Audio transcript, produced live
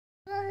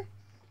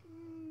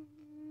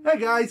Hey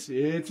guys,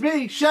 it's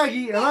me,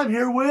 Shaggy, and I'm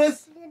here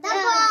with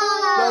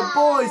The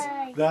boys.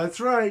 That's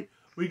right.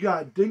 We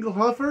got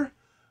Dinglehuffer,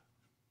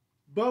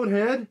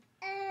 Bonehead,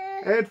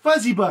 and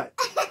Fuzzy Butt.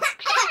 That's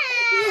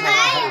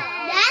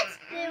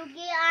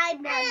spooky.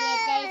 I'm Nugget.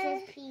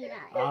 This is Peanut.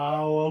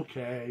 Oh,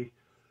 okay.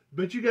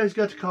 But you guys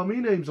got to call me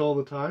names all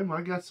the time.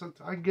 I guess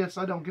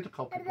I don't get to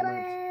call people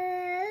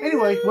names.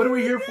 Anyway, what are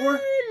we here for?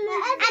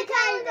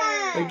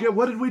 And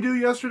what did we do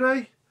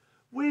yesterday?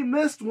 We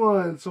missed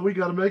one, so we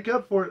got to make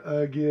up for it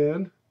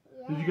again.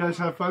 Did you guys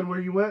have fun where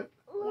you went?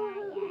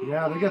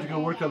 Yeah, they got to go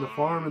work on the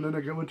farm, and then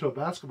they go into a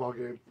basketball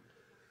game.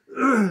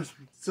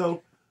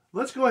 So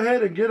let's go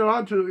ahead and get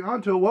on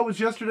to what was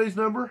yesterday's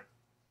number?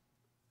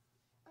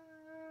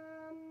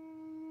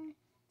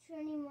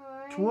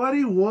 21.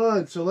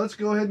 21. So let's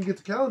go ahead and get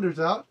the calendars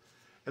out,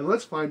 and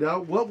let's find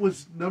out what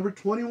was number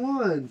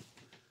 21.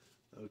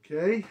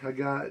 Okay, I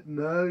got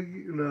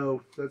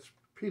no, that's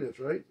peanuts,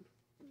 right?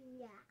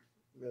 Yeah.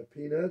 We got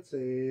peanuts,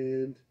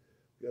 and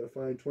we got to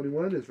find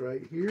 21. It's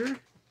right here.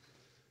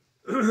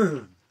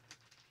 There's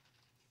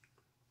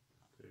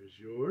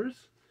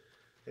yours.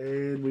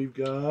 And we've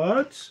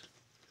got...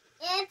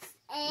 It's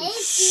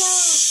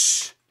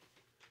Shh!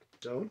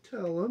 Don't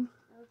tell them.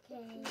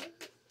 Okay.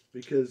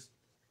 Because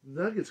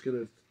Nugget's going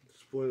to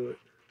spoil it.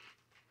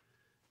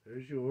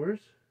 There's yours.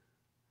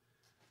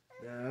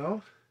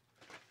 Now,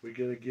 we're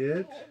going to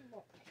get...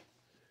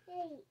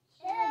 Hey,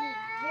 Shaggy,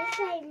 this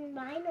time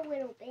mine a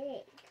little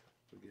big.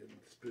 We're getting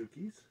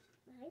Spookies.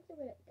 Mine's a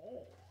little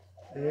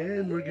big.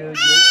 And we're going to get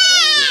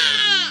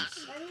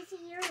Shaggies. Let me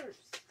see yours.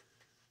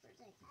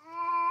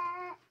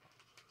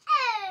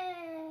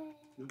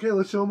 Okay,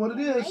 let's show them what it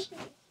is.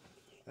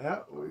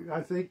 Yeah,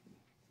 I think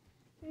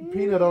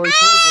Peanut already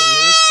told what it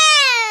is.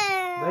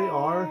 They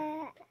are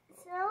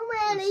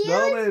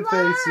snowman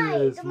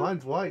faces.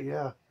 Mine's white,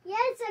 yeah.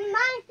 Yes, and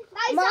mine's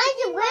a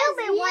little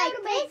bit white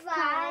this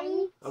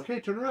time. Okay,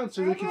 turn around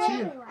so they can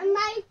see it. And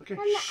my, Okay,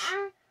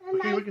 and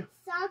okay, my we go.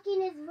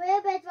 stocking is a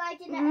little bit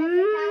white in the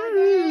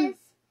every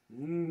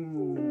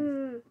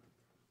Mmm.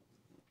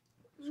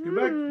 Scoot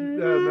back,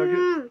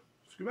 Nugget.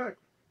 Scoot back.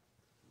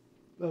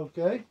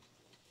 Okay.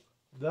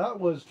 That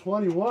was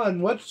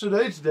 21. What's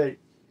today's date?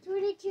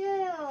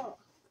 22.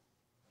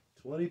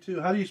 22.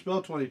 How do you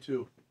spell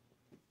 22?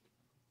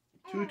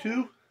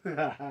 2-2?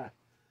 Okay.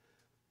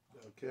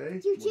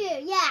 22,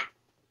 yeah.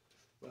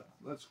 Well,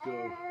 let's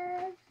go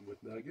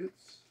with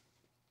Nuggets.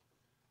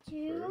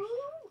 2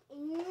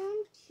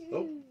 and 2.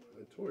 Oh,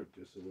 I tore it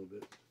just a little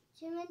bit.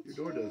 2 and Your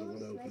door doesn't want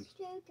to open. Let's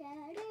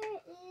together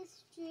is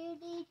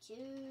 22.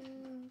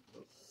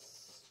 Oh,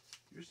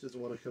 yours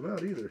doesn't want to come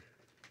out either.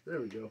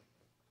 There we go.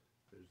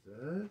 There's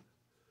that.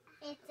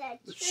 It's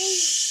a tree.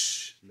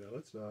 Shh. No,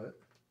 it's not.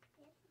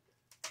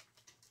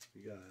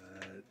 You got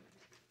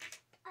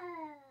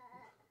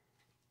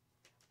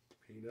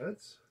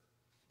peanuts.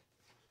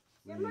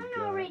 Someone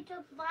already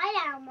took a bite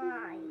out of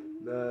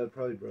mine. No, it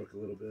probably broke a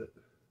little bit.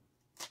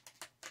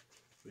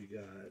 We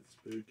got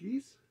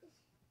Spookies.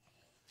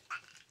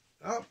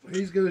 Oh,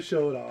 he's going to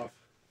show it off.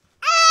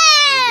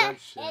 We got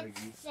Shaggy.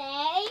 It's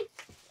a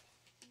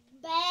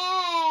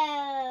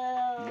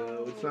bell.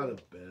 No, it's not a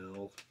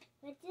bell.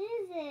 What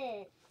is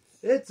it?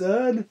 It's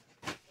an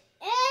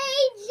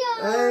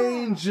angel.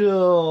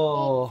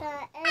 Angel. It's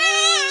an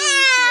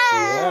angel.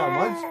 Yeah,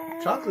 mine's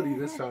chocolatey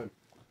this time.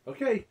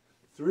 Okay,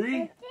 3,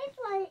 But this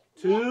one,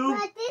 2,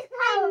 but this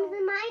time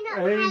mine has a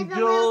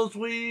angels.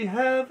 We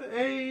have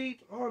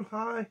 8 on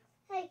high.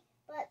 Hey,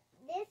 but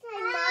this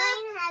time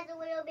mine has a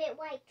little bit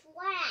white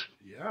flag.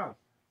 Yeah.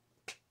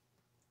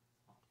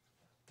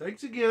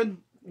 Thanks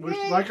again.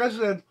 Like I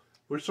said,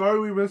 we're sorry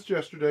we missed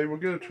yesterday. We're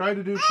going to try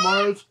to do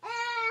tomorrow's,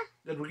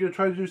 and we're going to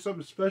try to do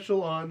something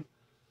special on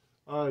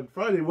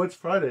Friday. What's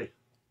Friday?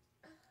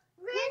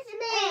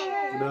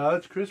 Christmas. No,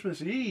 it's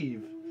Christmas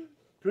Eve.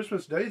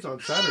 Christmas Day's on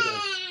Saturday.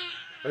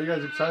 Are you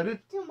guys excited?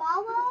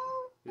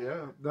 Tomorrow?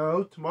 Yeah.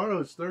 No, tomorrow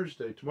is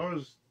Thursday.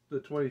 Tomorrow's the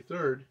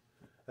 23rd,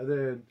 and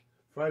then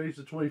Friday's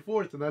the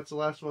 24th, and that's the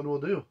last one we'll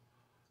do.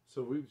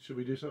 So should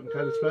we do something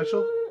kind of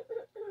special?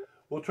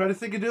 We'll try to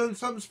think of doing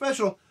something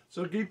special.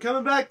 So keep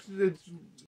coming back.